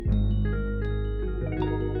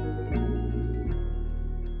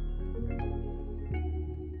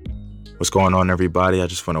What's going on, everybody? I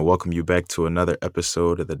just want to welcome you back to another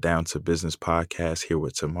episode of the Down to Business podcast here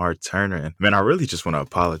with Tamar Turner. And man, I really just want to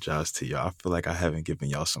apologize to y'all. I feel like I haven't given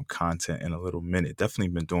y'all some content in a little minute.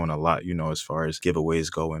 Definitely been doing a lot, as far as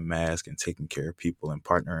giveaways go and mask and taking care of people and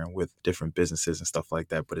partnering with different businesses and stuff like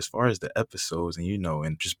that. But as far as the episodes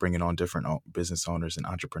and just bringing on different business owners and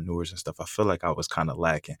entrepreneurs and stuff, I feel like I was kind of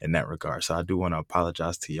lacking in that regard. So I do want to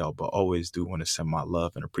apologize to y'all, but always do want to send my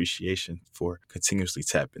love and appreciation for continuously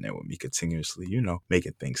tapping in with me, continuously,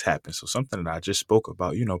 making things happen. So something that I just spoke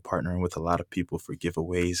about, partnering with a lot of people for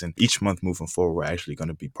giveaways. And each month moving forward, we're actually going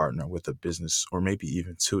to be partnering with a business or maybe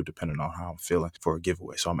even two, depending on how I'm feeling, for a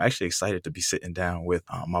giveaway. So I'm actually excited to be sitting down with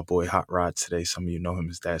my boy Hot Rod today. Some of you know him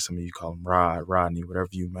as that. Some of you call him Rod, Rodney, whatever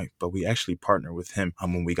you might. But we actually partnered with him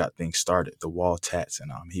when we got things started, the wall tats.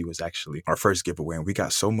 And he was actually our first giveaway. And we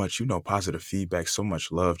got so much, positive feedback, so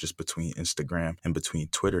much love just between Instagram and between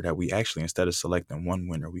Twitter that we actually, instead of selecting one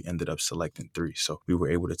winner, we ended up selecting three. So we were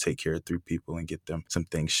able to take care of three people and get them some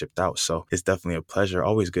things shipped out. So it's definitely a pleasure.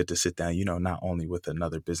 Always good to sit down, not only with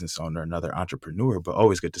another business owner, another entrepreneur, but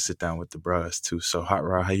always good to sit down with the bros too. So Hot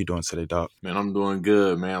Rod, how you doing today, dog? Man, I'm doing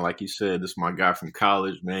good, man. Like you said, this is my guy from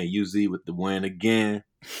college, man. UZ with the win again.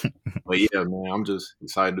 But yeah, man, I'm just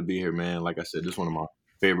excited to be here, man. Like I said, this is one of my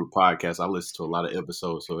favorite podcasts. I listen to a lot of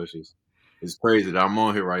episodes, so it's crazy that I'm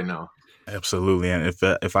on here right now. Absolutely. And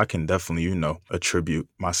if I can definitely, attribute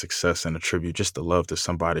my success and attribute just the love to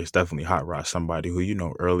somebody, it's definitely Hot Rod, somebody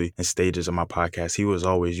who, early in stages of my podcast, he was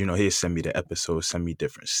always, he'd send me the episodes, send me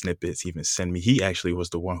different snippets, even he actually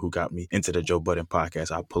was the one who got me into the Joe Budden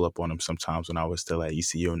podcast. I pull up on him sometimes when I was still at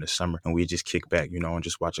ECU in the summer and we just kick back, and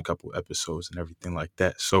just watch a couple episodes and everything like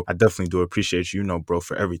that. So I definitely do appreciate you, bro,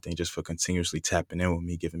 for everything, just for continuously tapping in with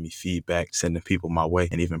me, giving me feedback, sending people my way,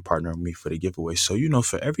 and even partnering with me for the giveaway. So,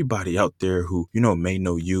 for everybody out there who, may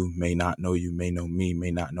know you, may not know you, may know me,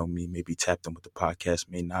 may not know me, may be tapped in with the podcast,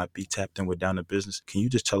 may not be tapped in with Down to Business. Can you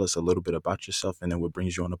just tell us a little bit about yourself and then what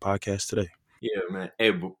brings you on the podcast today? Yeah, man.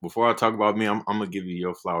 Hey, before I talk about me, I'm going to give you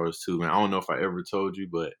your flowers too, man. I don't know if I ever told you,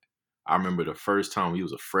 but I remember the first time you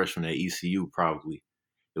was a freshman at ECU, probably.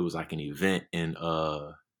 It was like an event and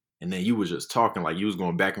then you was just talking, like you was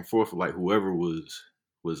going back and forth with like whoever was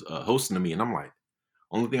hosting me. And I'm like,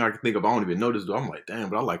 only thing I can think of, I don't even know this dude. I'm like, damn,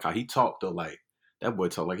 but I like how he talked though. Like that boy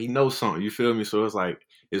talk like he knows something. You feel me? So it's like,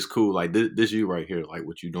 it's cool. Like this you right here, like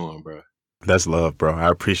what you doing, bro. That's love, bro. I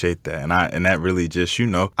appreciate that. And that really just,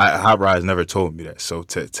 Hot Rod's never told me that. So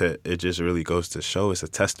it just really goes to show it's a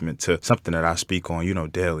testament to something that I speak on,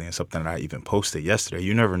 daily, and something that I even posted yesterday.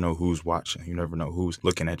 You never know who's watching. You never know who's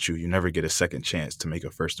looking at you. You never get a second chance to make a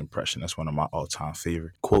first impression. That's one of my all-time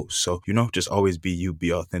favorite quotes. So, just always be you,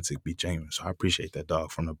 be authentic, be genuine. So I appreciate that, dog,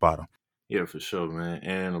 from the bottom. Yeah, for sure, man.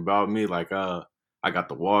 And about me, like I got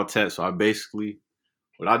the wall tat, so I basically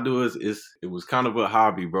what I do is it was kind of a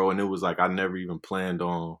hobby, bro, and it was like I never even planned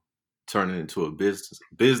on turning it into a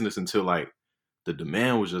business until like the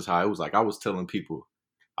demand was just high. It was like I was telling people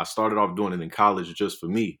I started off doing it in college just for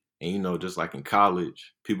me. And just like in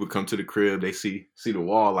college, people come to the crib, they see the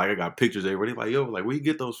wall, like I got pictures everywhere. They like, yo, like where you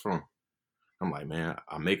get those from? I'm like, man,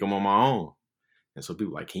 I make them on my own. And so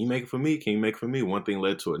people like, can you make it for me? Can you make it for me? One thing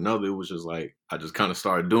led to another. It was just like I just kind of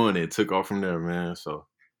started doing it, took off from there, man. So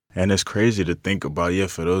And it's crazy to think about,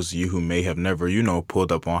 for those of you who may have never,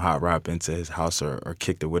 pulled up on Hot Rod into his house or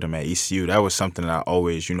kicked it with him at ECU, that was something that I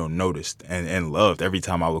always, noticed and loved. Every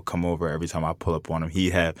time I would come over, every time I pull up on him,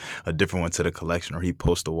 he'd have a different one to the collection or he'd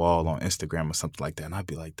post a wall on Instagram or something like that. And I'd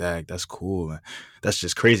be like, dang, that's cool. And that's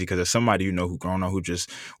just crazy because as somebody, who grown up,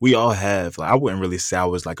 we all have, like, I wouldn't really say I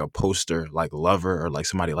was like a poster, like lover or like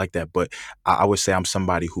somebody like that, but I would say I'm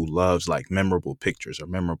somebody who loves like memorable pictures or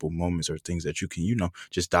memorable moments or things that you can,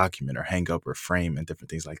 just document or hang up or frame and different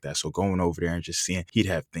things like that. So going over there and just seeing, he'd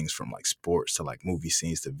have things from like sports to like movie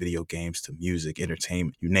scenes to video games to music,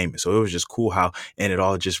 entertainment, you name it. So it was just cool how, and it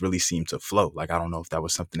all just really seemed to flow. Like, I don't know if that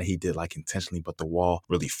was something that he did like intentionally, but the wall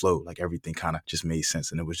really flowed. Like everything kind of just made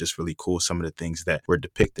sense. And it was just really cool. Some of the things that were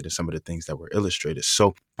depicted and some of the things that were illustrated.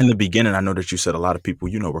 So in the beginning, I know that you said a lot of people,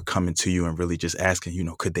 were coming to you and really just asking,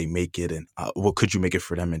 could they make it? And what could you make it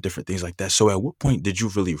for them and different things like that. So at what point did you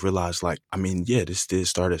really realize, like, I mean, yeah, this did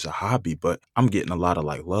start as a hobby, but I'm getting a lot of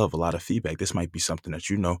like love, a lot of feedback. This might be something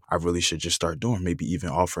that, I really should just start doing, maybe even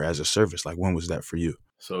offer as a service. Like, when was that for you?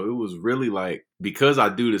 So it was really like, because I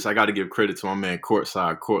do this, I got to give credit to my man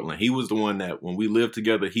Courtside Cortland. He was the one that when we lived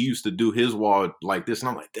together, he used to do his wall like this. And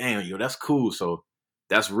I'm like, damn, yo, that's cool. So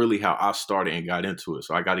that's really how I started and got into it.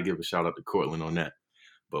 So I got to give a shout out to Cortland on that.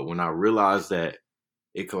 But when I realized that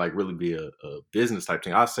it could like really be a business type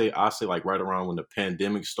thing, I say like right around when the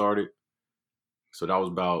pandemic started, So that was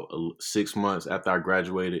about 6 months after I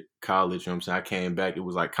graduated college. You know what I'm saying? I came back. It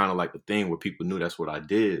was like kind of like the thing where people knew that's what I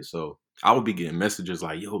did. So I would be getting messages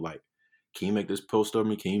like, yo, like, can you make this post of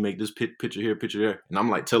me? Can you make this picture here, picture there? And I'm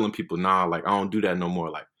like telling people, nah, like, I don't do that no more.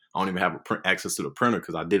 Like, I don't even have access to the printer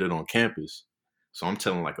because I did it on campus. So I'm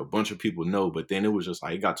telling like a bunch of people no. But then it was just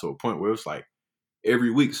like, it got to a point where it was like,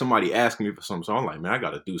 every week somebody asked me for something. So I'm like, man, I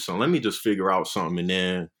got to do something. Let me just figure out something. And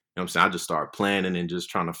then, you know what I'm saying? I just start planning and just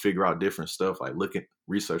trying to figure out different stuff, like looking,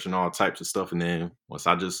 researching all types of stuff. And then once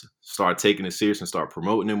I just start taking it serious and start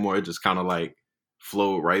promoting it more, it just kind of like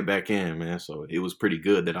flowed right back in, man. So it was pretty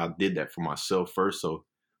good that I did that for myself first. So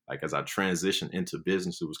like as I transitioned into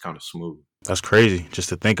business, it was kind of smooth. That's crazy just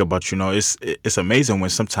to think about. It's amazing when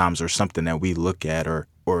sometimes there's something that we look at or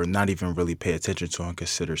not even really pay attention to and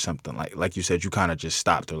consider something like you said, you kind of just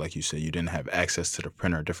stopped, or like you said, you didn't have access to the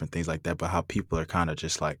printer, different things like that. But how people are kind of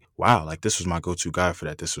just like, wow, like this was my go-to guy for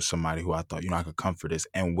that. This was somebody who I thought, I could come for this.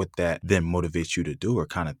 And with that then motivates you to do or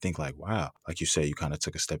kind of think like, wow, like you said, you kind of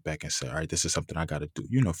took a step back and said, all right, this is something I got to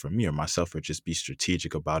do, for me or myself, or just be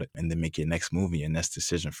strategic about it and then make your next movie and next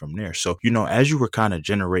decision from there. So, as you were kind of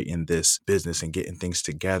generating this business and getting things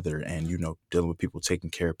together and, dealing with people, taking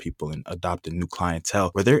care of people and adopting new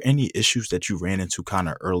clientele, were there any issues that you ran into kind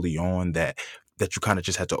of early on that you kind of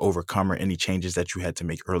just had to overcome, or any changes that you had to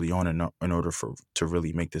make early on in order to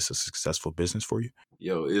really make this a successful business for you?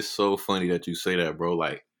 Yo, it's so funny that you say that, bro.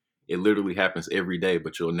 Like it literally happens every day,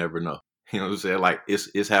 but you'll never know. You know what I'm saying? Like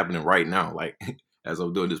it's happening right now, like as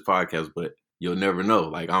I'm doing this podcast, but you'll never know.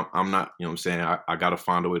 Like I'm not, you know what I'm saying? I gotta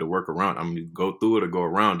find a way to work around. I'm gonna go through it or go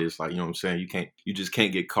around it. It's like, you know what I'm saying? You just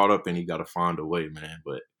can't get caught up and you gotta find a way, man.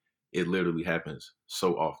 But it literally happens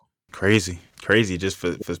so often. Crazy just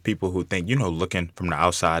for people who think, looking from the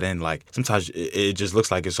outside in, like sometimes it just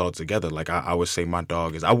looks like it's all together. Like I would say my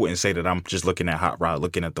dog I wouldn't say that I'm just looking at Hot Rod,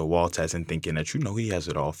 looking at the wall tats and thinking that, he has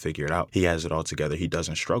it all figured out. He has it all together. He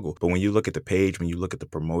doesn't struggle. But when you look at the page, when you look at the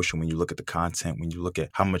promotion, when you look at the content, when you look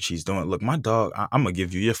at how much he's doing, look, my dog, I'm going to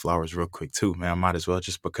give you your flowers real quick too, man. I might as well,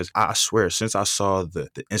 just because I swear, since I saw the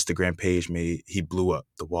Instagram page he blew up.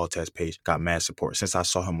 The wall tats page got mad support. Since I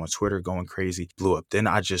saw him on Twitter going crazy, blew up. Then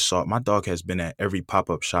I just saw my dog has been at every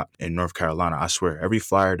pop-up shop in North Carolina. I swear, every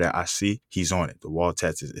flyer that I see, he's on it. The wall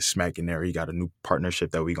tats is smacking there. He got a new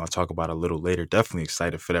partnership that we're going to talk about a little later. Definitely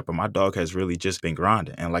excited for that. But my dog has really just been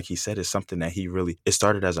grinding. And like he said, it's something that it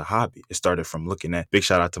started as a hobby. It started from looking at, big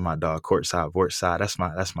shout out to my dog, Courtside, Vortside.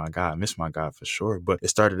 That's my guy. I miss my guy for sure. But it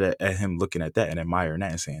started at him looking at that and admiring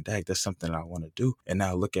that and saying, dang, that's something I want to do. And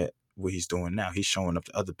now look at what he's doing now. He's showing up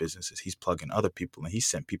to other businesses. He's plugging other people, and he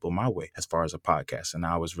sent people my way as far as a podcast. And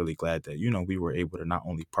I was really glad that, we were able to not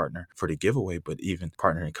only partner for the giveaway, but even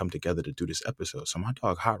partner and come together to do this episode. So my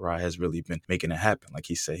dog Hot Rod has really been making it happen. Like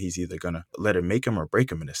he said, he's either going to let it make him or break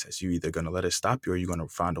him in a sense. You're either going to let it stop you or you're going to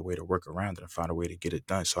find a way to work around it and find a way to get it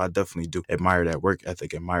done. So I definitely do admire that work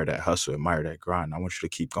ethic, admire that hustle, admire that grind. I want you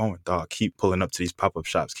to keep going, dog. Keep pulling up to these pop-up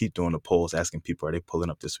shops. Keep doing the polls, asking people, are they pulling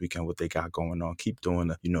up this weekend, what they got going on. Keep doing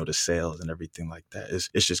the sales and everything like that.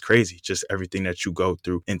 It's just crazy, just everything that you go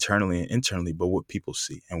through internally and internally, but what people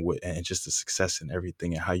see and just the success and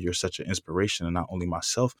everything, and how you're such an inspiration, and not only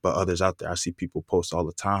myself but others out there. I see people post all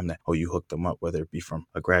the time that, oh, you hooked them up, whether it be from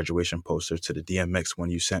a graduation poster to the DMX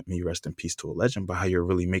one you sent me, rest in peace to a legend, but how you're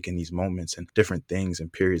really making these moments and different things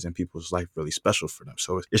and periods in people's life really special for them.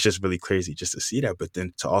 So it's just really crazy just to see that, but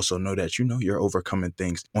then to also know that you're overcoming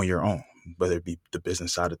things on your own, whether it be the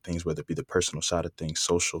business side of things, whether it be the personal side of things,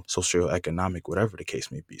 socioeconomic, whatever the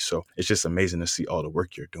case may be. So it's just amazing to see all the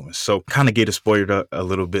work you're doing. So kind of get it spoiled up a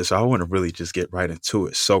little bit. So I want to really just get right into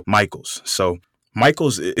it. So Michaels,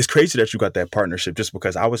 it's crazy that you got that partnership, just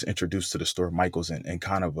because I was introduced to the store Michaels in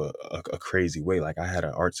kind of a crazy way. Like I had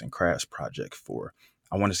an arts and crafts project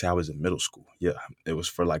I want to say I was in middle school. Yeah, it was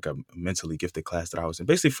for like a mentally gifted class that I was in,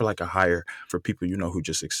 basically for like a higher, for people, who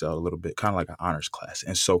just excel a little bit, kind of like an honors class.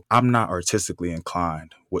 And so I'm not artistically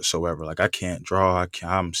inclined whatsoever. Like I can't draw.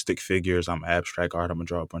 I'm stick figures. I'm abstract art. I'm gonna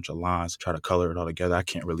draw a bunch of lines, try to color it all together. I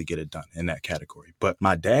can't really get it done in that category. But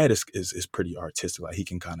my dad is pretty artistic. Like he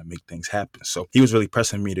can kind of make things happen. So he was really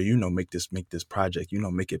pressing me to, make this project,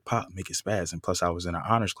 make it pop, make it spaz. And plus I was in an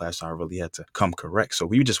honors class, so I really had to come correct. So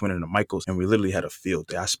we just went into Michael's and we literally had a field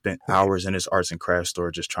day. I spent hours in his arts and crafts store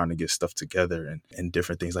just trying to get stuff together and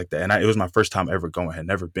different things like that. And it was my first time ever going. Had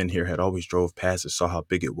never been here, had always drove past it, saw how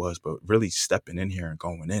big it was, but really stepping in here and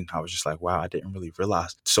going going in. I was just like, wow, I didn't really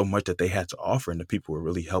realize so much that they had to offer. And the people were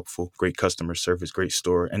really helpful, great customer service, great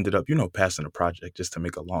store. Ended up, passing the project, just to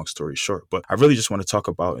make a long story short. But I really just want to talk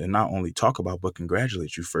about, and not only talk about, but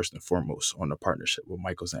congratulate you first and foremost on the partnership with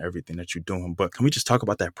Michaels and everything that you're doing. But can we just talk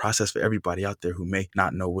about that process for everybody out there who may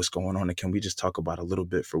not know what's going on? And can we just talk about a little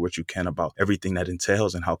bit for what you can about everything that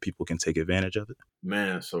entails and how people can take advantage of it?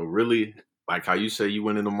 Man, so really, like how you say you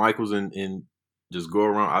went into Michael's and just go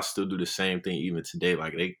around, I still do the same thing even today.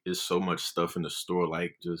 Like there's so much stuff in the store,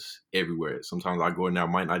 like just everywhere. Sometimes I go in there, I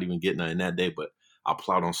might not even get nothing that day, but I'll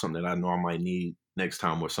plot on something that I know I might need next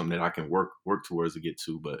time, or something that I can work towards to get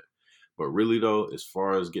to. But really though, as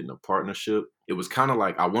far as getting a partnership, it was kind of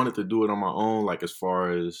like I wanted to do it on my own, like as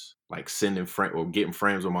far as like sending frame or getting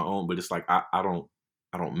frames on my own. But it's like I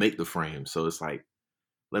don't make the frame, so it's like,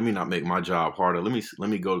 let me not make my job harder. Let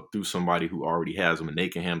me go through somebody who already has them and they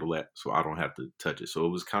can handle that, so I don't have to touch it. So it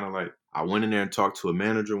was kind of like I went in there and talked to a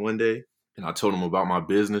manager one day, and I told him about my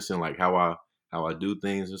business and like how I do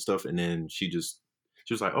things and stuff. And then she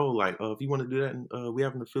was like, oh, like if you want to do that, and we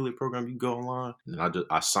have an affiliate program, you go online. And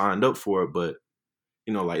I signed up for it, but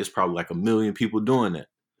like it's probably like 1 million people doing that.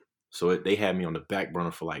 So they had me on the back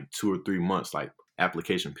burner for like 2 or 3 months, like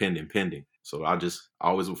application pending. So I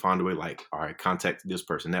always would find a way, like, all right, contact this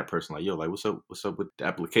person, that person, like, yo, like, what's up with the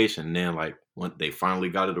application? And then like when they finally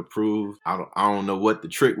got it approved, I don't know what the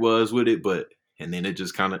trick was with it, and then it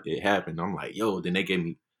just it happened. I'm like, yo, then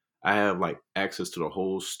I have like access to the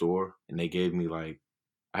whole store, and they gave me like,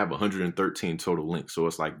 I have 113 total links. So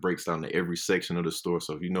it's like breaks down to every section of the store.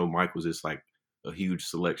 So if Michael's, it's like a huge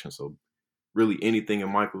selection. So really anything in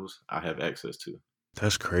Michael's, I have access to.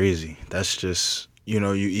 That's crazy. That's just, you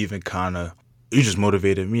just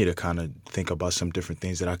motivated me to kind of think about some different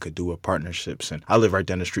things that I could do with partnerships. And I live right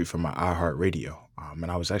down the street from my iHeartRadio. And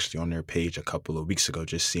I was actually on their page a couple of weeks ago,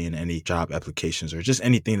 just seeing any job applications or just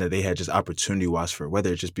anything that they had just opportunity wise for,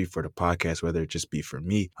 whether it just be for the podcast, whether it just be for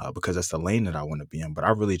me, because that's the lane that I want to be in. But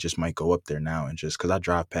I really just might go up there now and just, because I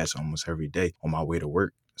drive past almost every day on my way to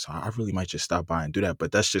work. So I really might just stop by and do that.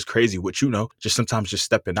 But that's just crazy what just sometimes just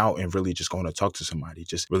stepping out and really just going to talk to somebody,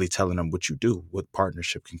 just really telling them what you do, what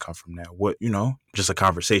partnership can come from that, what, just a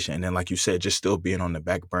conversation. And then, like you said, just still being on the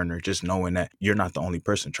back burner, just knowing that you're not the only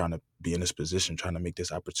person trying to be in this position, trying to make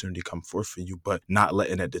this opportunity come forth for you, but not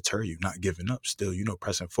letting it deter you, not giving up, still,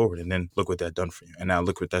 pressing forward. And then look what that done for you. And now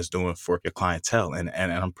look what that's doing for your clientele. And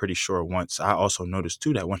I'm pretty sure I also noticed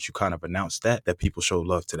too, that once you kind of announced that people show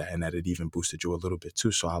love to that, and that it even boosted you a little bit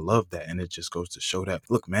too. So I love that. And it just goes to show that,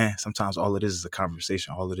 look, man, sometimes all it is a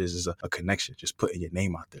conversation. All it is a connection, just putting your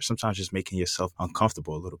name out there. Sometimes just making yourself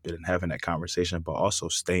uncomfortable a little bit and having that conversation, but also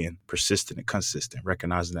staying persistent and consistent,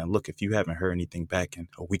 recognizing that, look, if you haven't heard anything back in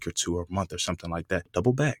a week or two or a month or something like that,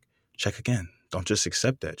 double back, check again. Don't just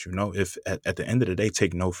accept that, if at the end of the day,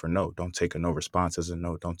 take no for no. Don't take a no response as a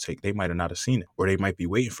no. They might have not have seen it, or they might be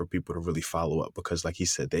waiting for people to really follow up, because like he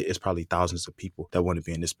said, it's probably thousands of people that want to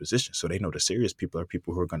be in this position. So they know the serious people are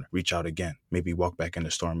people who are going to reach out again, maybe walk back in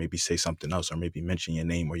the store, maybe say something else, or maybe mention your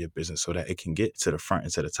name or your business so that it can get to the front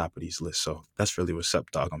and to the top of these lists. So that's really what's up,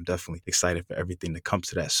 dog. I'm definitely excited for everything that comes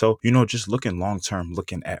to that. So, just looking long-term,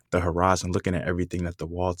 looking at the horizon, looking at everything that the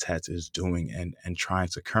Wall Tats is doing and trying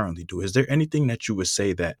to currently do, is there anything that you would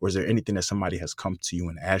say that, or is there anything that somebody has come to you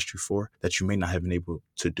and asked you for that you may not have been able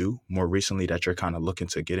to do more recently that you're kind of looking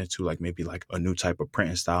to get into, like maybe like a new type of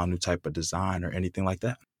printing style, new type of design, or anything like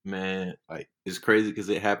that? Man, like it's crazy because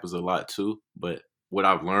it happens a lot too. But what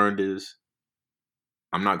I've learned is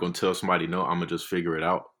I'm not going to tell somebody no, I'm going to just figure it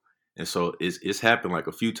out. And so it's happened like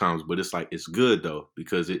a few times, but it's like, it's good though,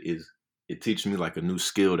 because it teaches me like a new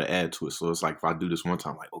skill to add to it. So it's like, if I do this one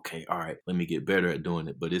time, like, okay, all right, let me get better at doing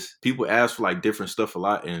it. But people ask for like different stuff a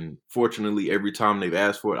lot. And fortunately, every time they've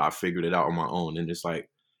asked for it, I figured it out on my own. And it's like,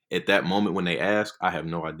 at that moment when they ask, I have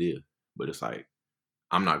no idea. But it's like,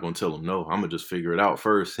 I'm not going to tell them no. I'm going to just figure it out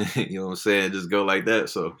first. You know what I'm saying? Just go like that.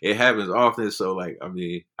 So it happens often. So like, I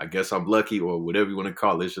mean, I guess I'm lucky, or whatever you want to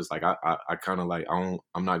call it. It's just like, I kind of like, I'm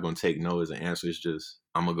not going to take no as an answer. It's just,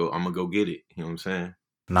 I'm going to go get it. You know what I'm saying?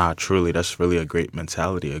 Nah, truly, that's really a great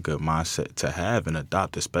mentality, a good mindset to have and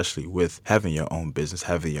adopt, especially with having your own business,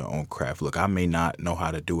 having your own craft. Look, I may not know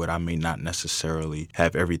how to do it. I may not necessarily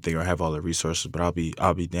have everything or have all the resources, but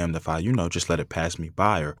I'll be damned if I, just let it pass me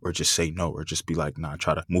by, or just say no, or just be like, nah,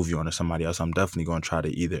 try to move you on to somebody else. I'm definitely going to try to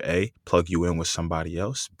either A, plug you in with somebody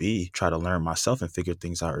else, B, try to learn myself and figure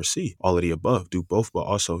things out, or C, all of the above, do both, but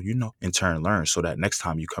also, in turn learn, so that next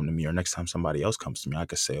time you come to me or next time somebody else comes to me, I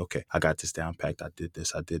can say, okay, I got this down packed. I did this.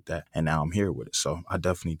 this, I did that, and now I'm here with it. So I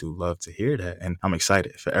definitely do love to hear that. And I'm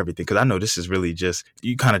excited for everything because I know this is really just,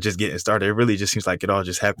 you kind of just getting started. It really just seems like it all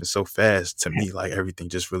just happened so fast to me. Like everything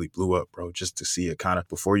just really blew up, bro. Just to see it kind of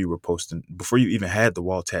before you were posting, before you even had the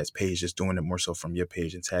Wall Tats page, just doing it more so from your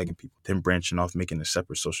page and tagging people, then branching off, making a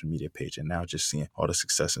separate social media page. And now just seeing all the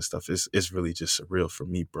success and stuff is really just surreal for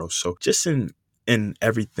me, bro. So just in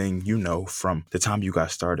everything, from the time you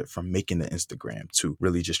got started, from making the Instagram to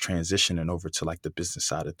really just transitioning over to like the business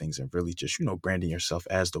side of things and really just, branding yourself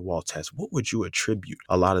as the Wall Tats, what would you attribute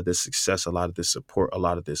a lot of this success, a lot of this support, a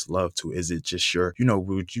lot of this love to? Is it just your,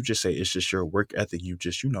 would you just say it's just your work ethic? You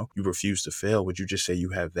just, you refuse to fail. Would you just say you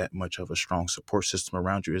have that much of a strong support system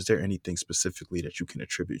around you? Is there anything specifically that you can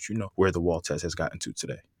attribute, where the Wall Tats has gotten to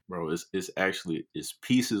today? Bro, it's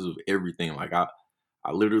pieces of everything. Like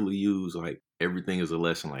I literally use like everything as a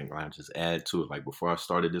lesson. Like I just add to it. Like before I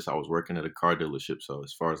started this, I was working at a car dealership. So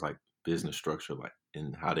as far as like business structure, like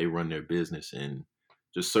and how they run their business and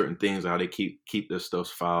just certain things, how they keep their stuff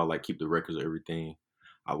filed, like keep the records of everything.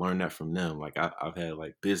 I learned that from them. Like I've had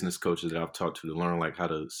like business coaches that I've talked to learn like how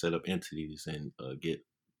to set up entities and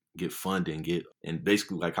get funding, and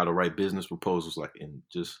basically like how to write business proposals, like and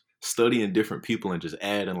just studying different people and just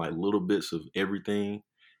adding like little bits of everything.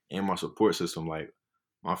 And my support system, like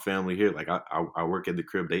my family here, like I work at the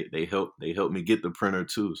crib. They help me get the printer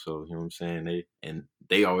too. So you know what I'm saying.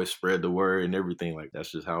 They always spread the word and everything. Like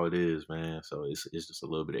that's just how it is, man. So it's just a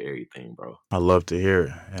little bit of everything, bro. I love to hear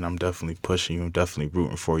it, and I'm definitely pushing you. I'm definitely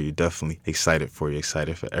rooting for you. Definitely excited for you.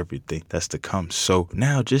 Excited for everything that's to come. So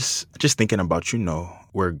now, just thinking about,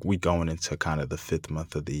 we going into kind of the 5th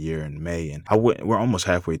month of the year in May, and we're almost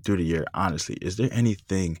halfway through the year. Honestly, is there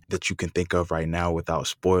anything that you can think of right now without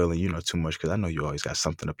spoiling, too much? Because I know you always got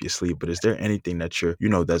something up your sleeve. But is there anything that you're,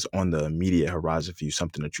 that's on the immediate horizon for you?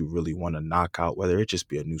 Something that you really want to knock out, whether it just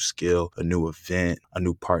be a new skill, a new event, a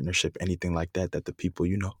new partnership, anything like that the people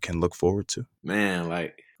can look forward to? Man,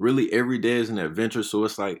 like really every day is an adventure. So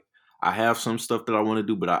it's like I have some stuff that I want to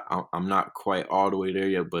do, but I'm not quite all the way there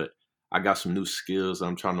yet. But I got some new skills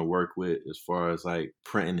I'm trying to work with as far as like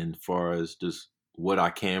printing and as far as just what I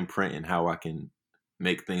can print and how I can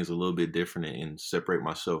make things a little bit different and separate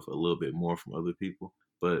myself a little bit more from other people.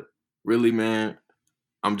 But really, man,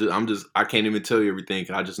 I can't even tell you everything.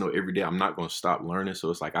 'Cause I just know every day I'm not going to stop learning.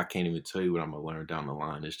 So it's like I can't even tell you what I'm going to learn down the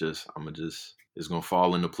line. It's just it's going to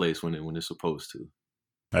fall into place when it's supposed to.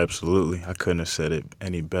 Absolutely. I couldn't have said it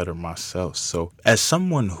any better myself. So, as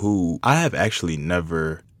someone who I have actually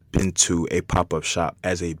never been to a pop-up shop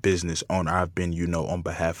as a business owner, I've been, on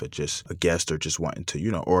behalf of just a guest or just wanting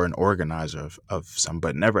to, or an organizer of some,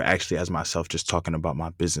 but never actually as myself, just talking about my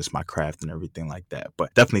business, my craft and everything like that.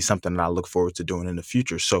 But definitely something that I look forward to doing in the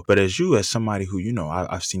future. So, but as somebody who,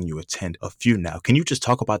 I've seen you attend a few now, can you just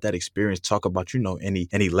talk about that experience? Talk about,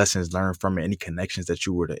 any lessons learned from it, any connections that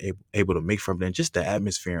you were able to make from it, and just the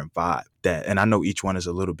atmosphere and vibe and I know each one is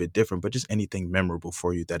a little bit different, but just anything memorable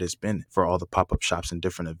for you that has been for all the pop-up shops and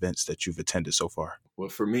different events that you've attended so far. Well,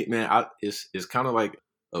 for me, man, it's kind of like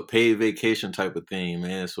a paid vacation type of thing,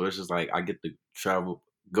 man. So it's just like I get to travel,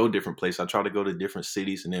 go different places. I try to go to different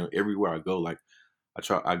cities, and then everywhere I go, like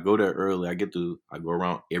I go there early. I go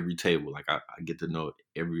around every table. Like I get to know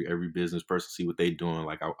every business person, see what they doing.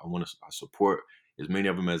 Like I support as many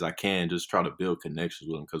of them as I can. Just try to build connections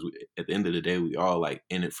with them because at the end of the day, we all like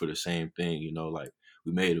in it for the same thing. Like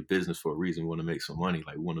we made a business for a reason. We want to make some money.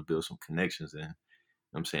 Like we want to build some connections. And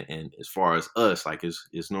I'm saying, and as far as us, like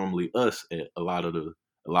it's normally us at a lot of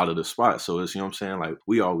the spots. So it's, what I'm saying, like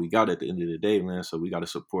we all we got at the end of the day, man. So we got to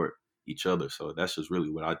support each other. So that's just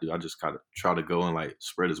really what I do. I just kind of try to go and like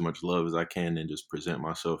spread as much love as I can and just present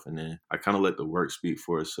myself. And then I kind of let the work speak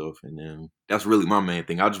for itself. And then that's really my main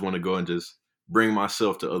thing. I just want to go and just bring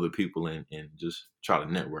myself to other people and just try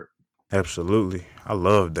to network. Absolutely. I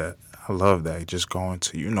love that. I love that. Just going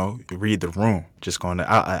to, read the room. Just going to,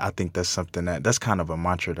 I think that's something that's kind of a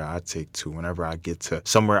mantra that I take to whenever I get to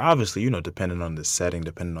somewhere, obviously, depending on the setting,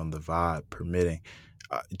 depending on the vibe permitting,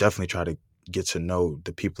 definitely try to get to know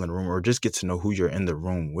the people in the room or just get to know who you're in the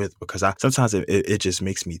room with, because sometimes it just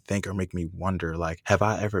makes me think or make me wonder, like, have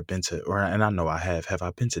I ever been to, and I know I have I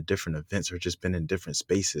been to different events or just been in different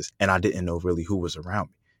spaces and I didn't know really who was around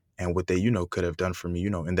me. and what they, could have done for me,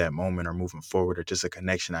 in that moment or moving forward, or just a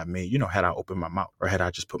connection I made, had I opened my mouth or had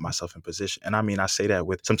I just put myself in position. And I mean, I say that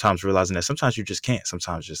with sometimes realizing that sometimes you just can't,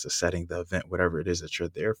 sometimes just the setting, the event, whatever it is that you're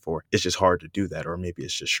there for, it's just hard to do that. Or maybe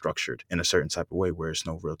it's just structured in a certain type of way where it's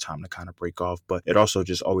no real time to kind of break off. But it also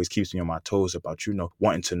just always keeps me on my toes about,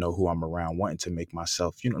 wanting to know who I'm around, wanting to make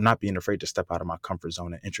myself, not being afraid to step out of my comfort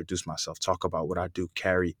zone and introduce myself, talk about what I do,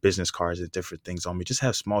 carry business cards and different things on me, just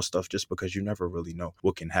have small stuff, just because you never really know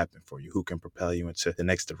what can happen for you, who can propel you into the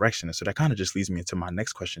next direction. And so that kind of just leads me into my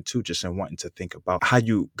next question too, just in wanting to think about how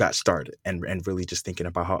you got started, and really just thinking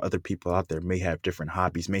about how other people out there may have different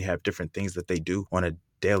hobbies, may have different things that they do on a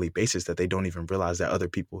daily basis that they don't even realize that other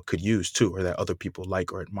people could use too, or that other people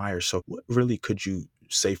like or admire. So what really could you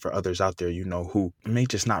say for others out there, who may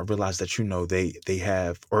just not realize that, they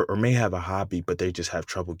have or may have a hobby, but they just have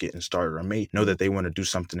trouble getting started, or may know that they want to do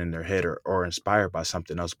something in their head, or inspired by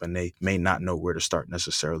something else, but they may not know where to start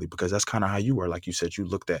necessarily? Because that's kind of how you were. Like you said, you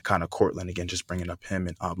looked at kind of Cortland, again, just bringing up him,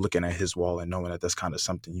 and looking at his wall and knowing that that's kind of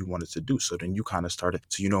something you wanted to do. So then you kind of started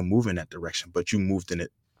to, move in that direction, but you moved in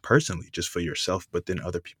it personally just for yourself, but then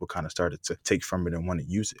other people kind of started to take from it and want to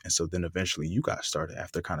use it. And so then eventually you got started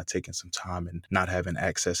after kind of taking some time and not having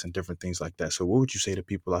access and different things like that. So what would you say to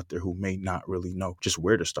people out there who may not really know just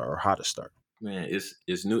where to start or how to start? Man,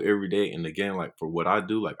 it's new every day. And again, like for what I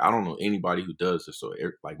do, like I don't know anybody who does this. So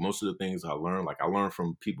like most of the things I learn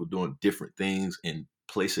from people doing different things and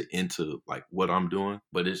place it into like what I'm doing.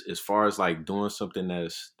 But as far as like doing something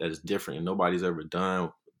that is different and nobody's ever done,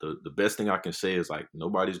 the best thing I can say is like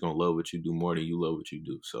nobody's gonna love what you do more than you love what you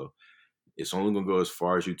do. So it's only gonna go as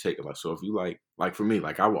far as you take it. Like so, if you like for me,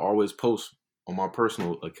 like I will always post on my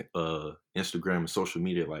personal Instagram and social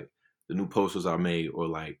media, like the new posters I made, or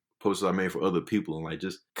like posters I made for other people, and like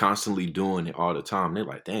just constantly doing it all the time. They're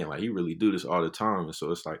like, dang, like you really do this all the time. And so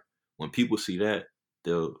it's like when people see that,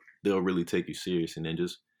 they'll really take you serious, and then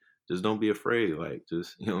just don't be afraid. Like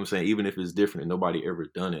just what I'm saying, even if it's different and nobody ever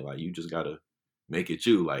done it, like you just gotta make it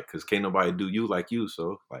you, like, because can't nobody do you like you.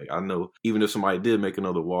 So like I know even if somebody did make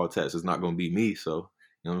another wall tats, it's not gonna be me. So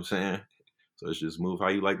you know what I'm saying. So it's just move how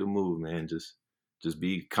you like to move, man. Just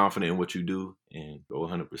be confident in what you do and go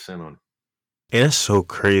 100% on it. It's so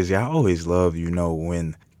crazy. I always love,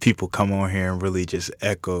 when people come on here and really just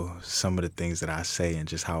echo some of the things that I say and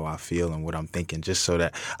just how I feel and what I'm thinking, just so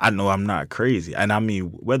that I know I'm not crazy. And I mean,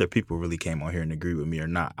 whether people really came on here and agree with me or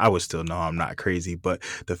not, I would still know I'm not crazy. But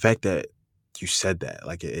the fact that you said that,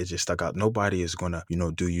 like it just stuck out. Nobody is gonna,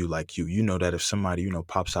 do you like you. You know that if somebody,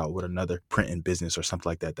 pops out with another printing business or something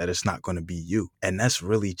like that, that it's not gonna be you. And that's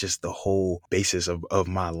really just the whole basis of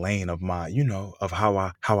my lane, of my, of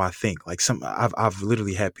how I think. Like I've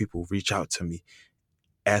literally had people reach out to me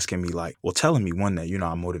asking me like, well, telling me one that,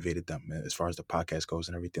 I motivated them as far as the podcast goes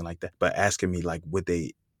and everything like that, but asking me like,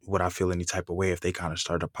 would I feel any type of way if they kind of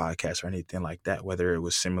started a podcast or anything like that, whether it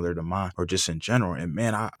was similar to mine or just in general. And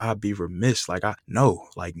man, I'd be remiss. Like no,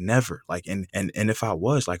 like never. Like, and if I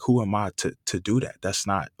was, like, who am I to do that? That's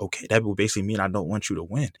not okay. That would basically mean I don't want you to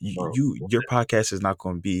win. Bro, Your podcast is not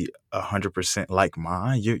going to be 100% like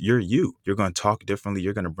mine. You're going to talk differently.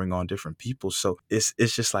 You're going to bring on different people. So it's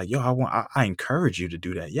just like, yo, I encourage you to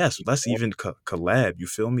do that. Yes. Let's even collab. You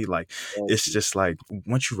feel me? Like, it's just like,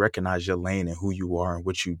 once you recognize your lane and who you are and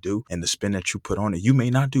what you do and the spin that you put on it, you may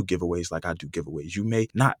not do giveaways like I do giveaways. You may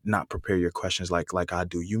not prepare your questions like I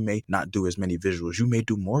do. You may not do as many visuals. You may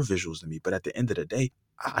do more visuals than me. But at the end of the day,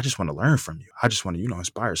 I just want to learn from you. I just want to,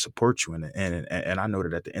 inspire, support you. And I know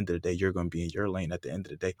that at the end of the day, you're going to be in your lane. At the end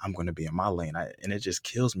of the day, I'm going to be in my lane. And it just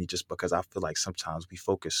kills me just because I feel like sometimes we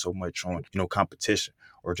focus so much on, competition,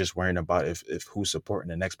 or just worrying about if who's supporting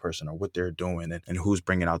the next person or what they're doing and who's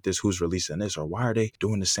bringing out this, who's releasing this, or why are they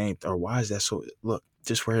doing the same, or why is that so? Look,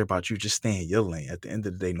 just worry about you. Just stay in your lane. At the end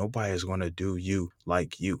of the day, nobody is going to do you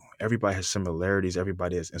like you. Everybody has similarities.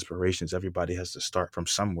 Everybody has inspirations. Everybody has to start from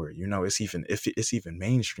somewhere. It's even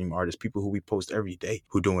mainstream artists, people who we post every day,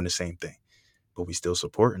 who doing the same thing, but we still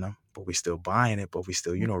supporting them, but we still buying it, but we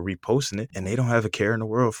still, reposting it, and they don't have a care in the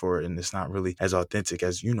world for it. And it's not really as authentic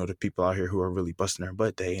as, the people out here who are really busting their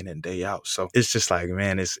butt day in and day out. So it's just like,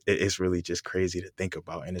 man, it's really just crazy to think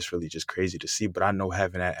about. And it's really just crazy to see. But I know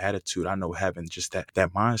having that attitude, I know having just that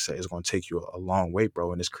mindset is going to take you a long way,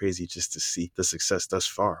 bro. And it's crazy just to see the success thus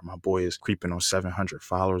far. My boy is creeping on 700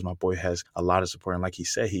 followers. My boy has a lot of support. And like he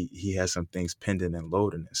said, he has some things pending and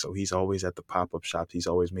loading. And so he's always at the pop-up shops. He's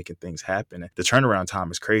always making things happen. And the turnaround time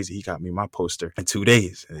is crazy. he got me my poster in 2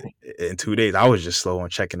 days. In 2 days, I was just slow on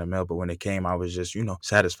checking the mail, but when it came, I was just,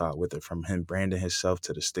 satisfied with it. From him branding himself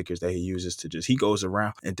to the stickers that he uses to just, he goes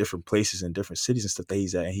around in different places in different cities and stuff that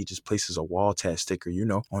he's at, and he just places a wall tat sticker,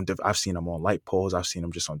 on I've seen him on light poles, I've seen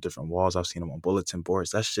him just on different walls, I've seen him on bulletin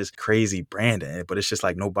boards. That's just crazy branding. But it's just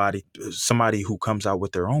like somebody who comes out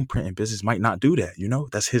with their own printing business might not do that.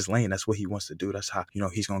 That's his lane. That's what he wants to do. That's how,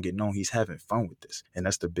 he's going to get known. He's having fun with this. And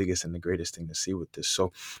that's the biggest and the greatest thing to see with this.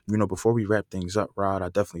 So, before we wrap things up, Rod, I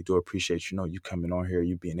definitely do appreciate, you coming on here,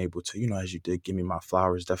 you being able to, as you did, give me my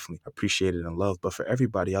flowers, definitely appreciate it and love. But for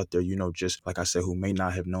everybody out there, just like I said, who may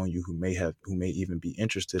not have known you, who may even be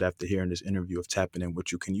interested after hearing this interview of tapping in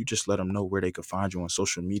with you, can you just let them know where they could find you on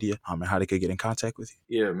social media, and how they could get in contact with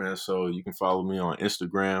you? Yeah, man. So you can follow me on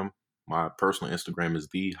Instagram. My personal Instagram is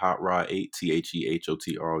thehotrod8,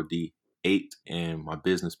 THEHOTROD8, and my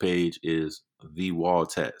business page is The Wall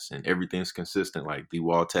Tats, and everything's consistent, like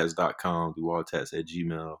thewalltats.com, thewalltats at Gmail. You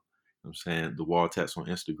know what I'm saying? The Wall Tats on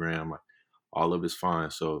Instagram, like all of it's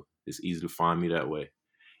fine. So it's easy to find me that way.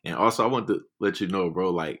 And also, I want to let you know, bro,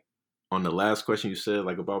 like on the last question you said,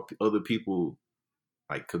 like about other people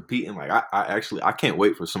like competing, like I can't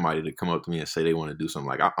wait for somebody to come up to me and say they want to do something.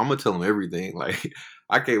 Like I'm gonna tell them everything. Like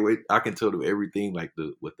I can't wait. I can tell them everything, like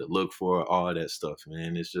what to look for, all that stuff,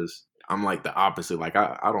 man. It's just I'm like the opposite. Like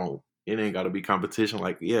I don't. It ain't got to be competition.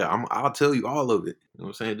 Like yeah, I'll tell you all of it. You know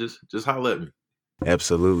what I'm saying? Just holler at me.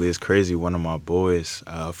 Absolutely. It's crazy. One of my boys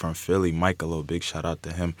from Philly, Michael, a big shout out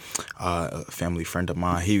to him, a family friend of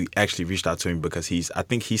mine. He actually reached out to me because I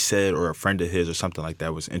think he said, or a friend of his or something like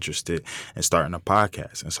that was interested in starting a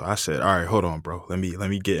podcast. And so I said, all right, hold on, bro. Let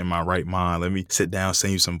me get in my right mind. Let me sit down,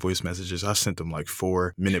 send you some voice messages. I sent him like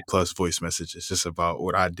 4-minute plus voice messages just about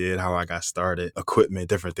what I did, how I got started, equipment,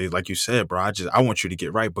 different things. Like you said, bro, I want you to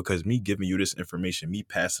get right, because me giving you this information, me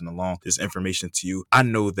passing along this information to you, I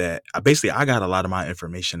know that I got a lot of my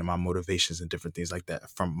information and my motivations and different things like that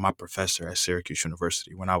from my professor at Syracuse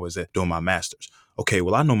University when I was doing my master's. Okay,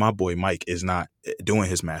 well, I know my boy Mike is not doing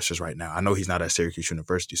his master's right now. I know he's not at Syracuse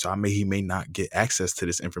University, so he may not get access to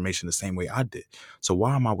this information the same way I did. So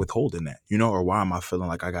why am I withholding that, or why am I feeling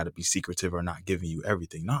like I got to be secretive or not giving you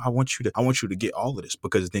everything? No, I want you to get all of this,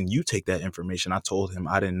 because then you take that information. I told him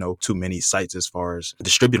I didn't know too many sites as far as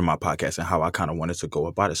distributing my podcast and how I kind of wanted to go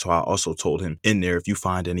about it. So I also told him in there, if you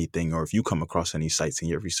find anything or if you come across any sites in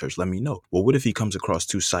your research, let me know. Well, what if he comes across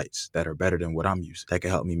 2 sites that are better than what I'm using, that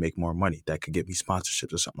could help me make more money, that could get me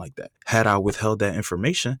sponsorships or something like that? Had I withheld that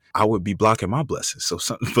information, I would be blocking my blessings. So,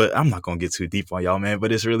 but I'm not gonna get too deep on y'all, man.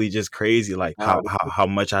 But it's really just crazy, like how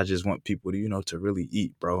much I just want people to to really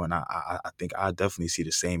eat, bro. And I think I definitely see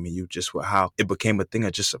the same in you, just with how it became a thing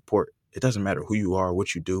of just support. It doesn't matter who you are,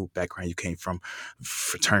 what you do, background you came from,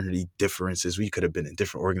 fraternity differences. We could have been in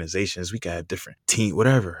different organizations. We could have different team,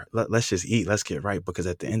 whatever. Let's just eat. Let's get right. Because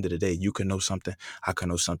at the end of the day, you can know something. I can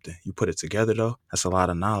know something. You put it together, though, that's a lot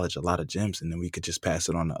of knowledge, a lot of gems. And then we could just pass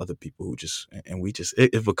it on to other people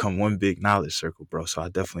it become one big knowledge circle, bro. So I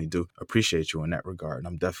definitely do appreciate you in that regard.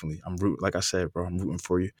 And I'm rooting, like I said, bro, I'm rooting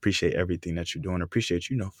for you. Appreciate everything that you're doing. Appreciate,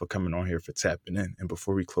 for coming on here, for tapping in. And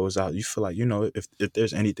before we close out, you feel like, if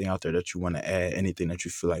there's anything out there that you want to add, anything that you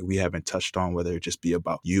feel like we haven't touched on, whether it just be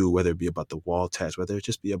about you, whether it be about the wall tats, whether it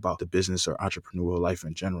just be about the business or entrepreneurial life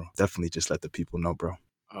in general, definitely just let the people know, bro.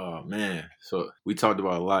 Oh man, so we talked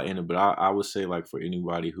about a lot in it, but I would say, like, for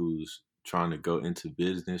anybody who's trying to go into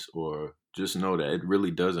business, or just know that it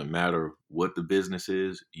really doesn't matter what the business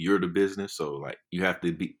is, you're the business. So like you have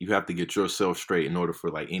to get yourself straight in order for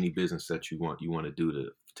like any business that you want to do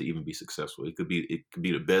to even be successful. It could be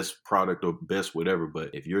the best product or best whatever,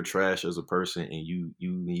 but if you're trash as a person and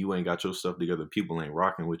you ain't got your stuff together, people ain't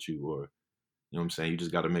rocking with you, or you know what I'm saying, you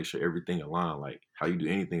just got to make sure everything align. Like how you do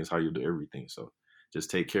anything is how you do everything. So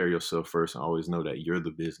just take care of yourself first and always know that you're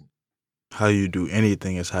the business. How you do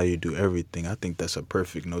anything is how you do everything. I think that's a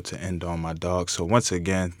perfect note to end on, my dog. So once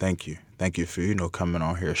again, thank you. Thank you for, coming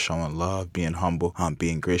on here, showing love, being humble,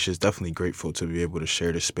 being gracious. Definitely grateful to be able to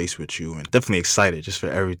share this space with you, and definitely excited just for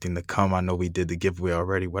everything to come. I know we did the giveaway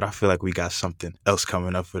already, but I feel like we got something else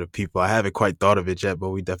coming up for the people. I haven't quite thought of it yet,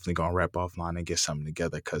 but we definitely going to wrap offline and get something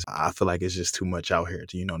together, because I feel like it's just too much out here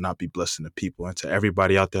to, not be blessing the people. And to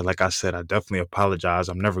everybody out there, like I said, I definitely apologize.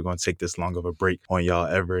 I'm never going to take this long of a break on y'all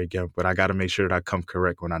ever again, but I got to make sure that I come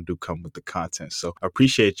correct when I do come with the content. So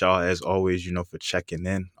appreciate y'all as always, for checking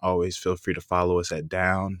in. Always feel feel free to follow us at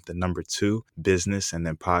down2business and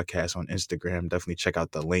then podcast on Instagram. Definitely check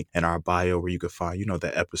out the link in our bio where you can find,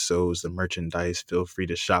 the episodes, the merchandise. Feel free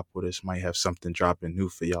to shop with us. Might have something dropping new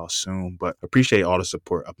for y'all soon, but appreciate all the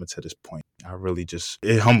support up until this point.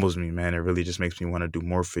 It humbles me, man. It really just makes me want to do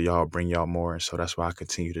more for y'all, bring y'all more. And so that's why I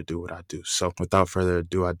continue to do what I do. So without further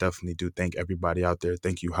ado, I definitely do thank everybody out there.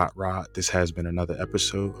 Thank you, Hot Rod. This has been another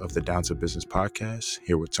episode of the Down to Business podcast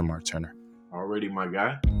here with Tamar Turner. Already, my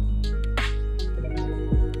guy.